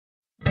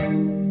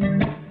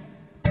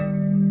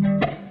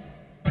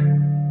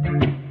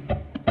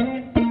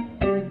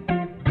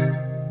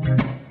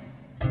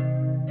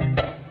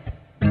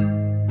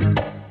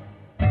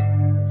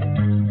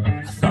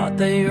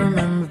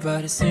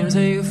but it seems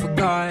that you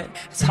forgot.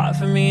 It's hard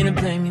for me to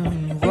blame you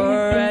when you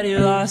were already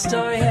lost,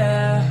 oh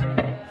yeah.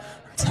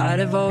 I'm tired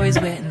of always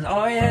waiting,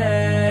 oh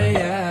yeah,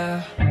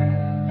 yeah.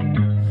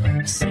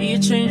 I see you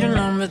change your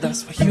number,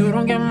 that's why you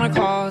don't get my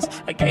calls.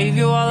 I gave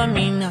you all of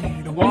me, now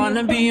you don't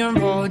wanna be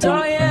involved,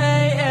 oh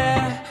yeah,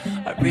 yeah.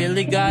 I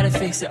really gotta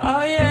fix it,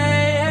 oh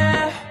yeah,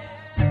 yeah.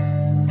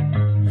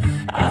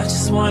 I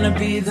just wanna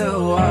be the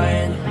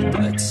one,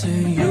 but to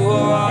you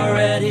are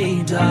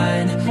already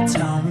done.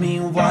 Tell me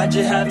why'd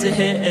you have to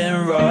hit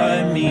and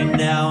run me?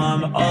 Now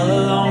I'm all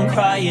alone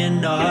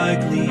crying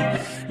ugly.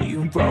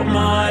 You broke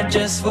my heart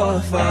just for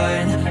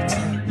fun.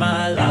 Took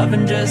my love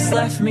and just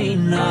left me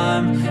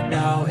numb.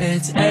 Now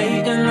it's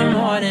 8 in the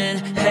morning,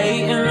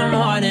 8 in the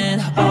morning,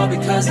 all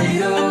because of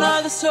you.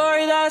 Another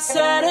story that's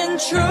sad and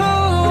true.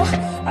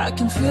 I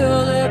can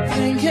feel the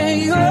pink in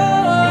you.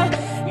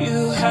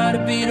 You had to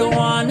be the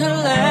one to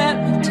let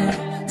me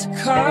down, to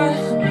cut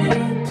me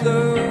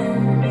blue.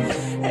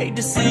 Hate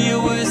to see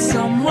you with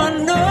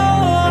someone new.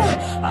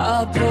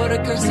 I'll put a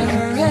curse on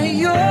her and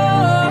you.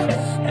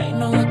 Ain't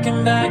no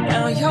looking back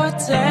now, you're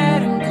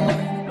dead and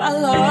gone. My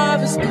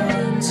love is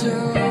gone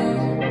too.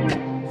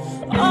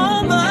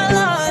 All my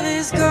love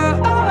is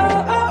gone.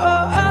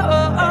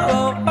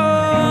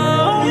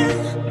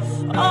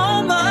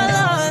 All my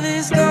love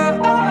is gone.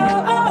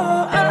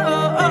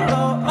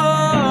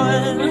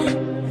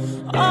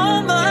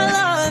 All my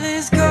love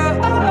is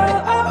gone.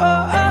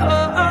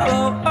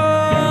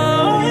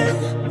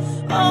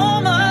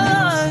 All my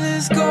love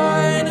is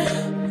gone.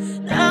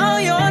 Now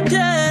you're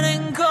dead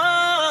and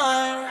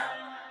gone.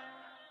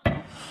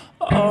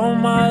 All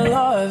my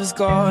love is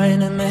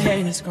gone, and the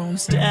hate is gone.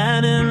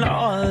 Standing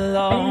all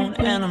alone,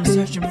 and I'm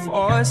searching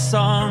for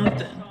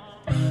something,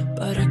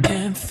 but I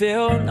can't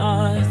feel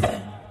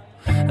nothing.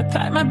 I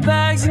pack my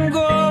bags and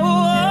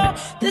go.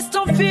 This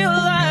don't feel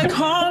like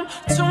home.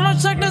 Too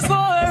much darkness for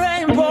a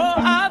rainbow.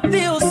 I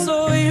feel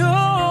so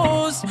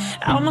used.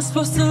 How am I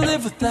supposed to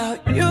live without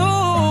you?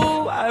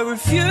 I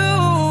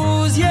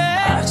refuse,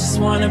 yeah. I just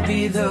wanna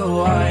be the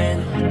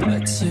one,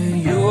 but to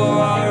you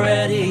are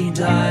already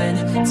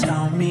done.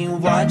 Tell me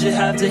why'd you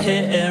have to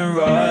hit and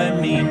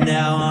run me?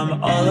 Now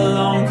I'm all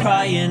alone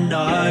crying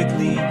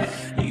ugly.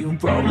 You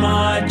broke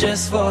my heart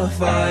just for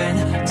fun.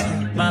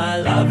 Took my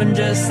love and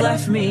just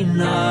left me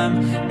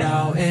numb.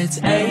 Now it's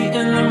 8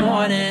 in the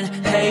morning,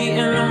 8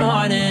 in the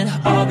morning,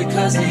 all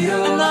because of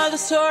you. Another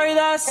story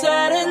that's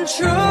sad and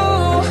true.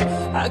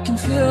 I can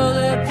feel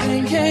the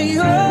pink in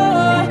you.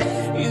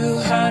 You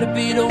had to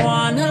be the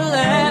one to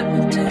let me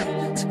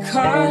down, to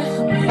cut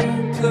me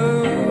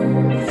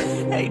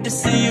blue. Hate to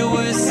see you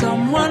with